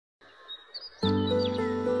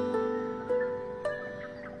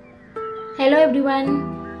Hello everyone,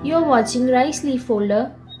 you are watching rice leaf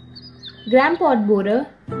folder, gram pod borer,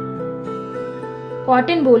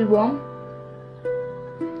 cotton bollworm,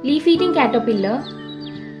 leaf eating caterpillar,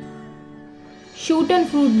 shoot and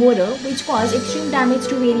fruit borer which cause extreme damage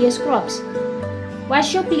to various crops.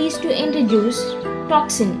 Varsha pleased to introduce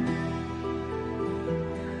Toxin.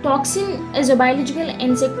 Toxin is a biological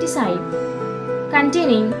insecticide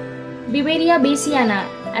containing Beauveria bassiana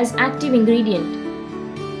as active ingredient.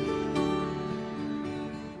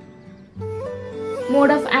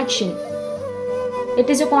 Mode of action. It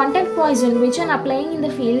is a contact poison which on applying in the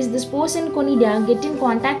fields, the spores and conidia get in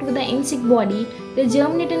contact with the insect body, they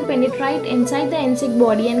germinate and penetrate inside the insect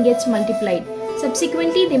body and gets multiplied.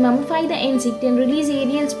 Subsequently, they mummify the insect and release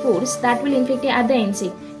aerial spores that will infect the other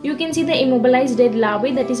insect. You can see the immobilized dead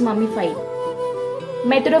larvae that is mummified.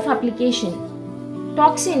 Method of application.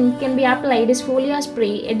 Toxin can be applied as foliar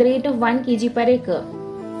spray at the rate of 1 kg per acre.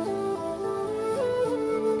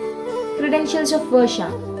 Credentials of Varsha.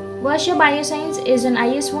 Varsha Bioscience is an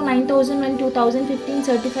ISO 9001:2015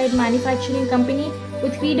 certified manufacturing company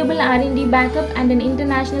with credible R&D backup and an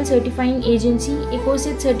international certifying agency,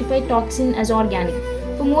 EcoCert certified Toxin as organic.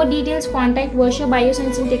 For more details, contact Varsha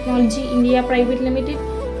Bioscience and Technology India Private Limited,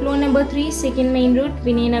 floor number 3, 2nd Main Road,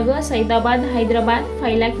 Vinayanagar, Saidabad, Hyderabad,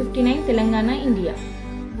 5,59,000, Telangana, India.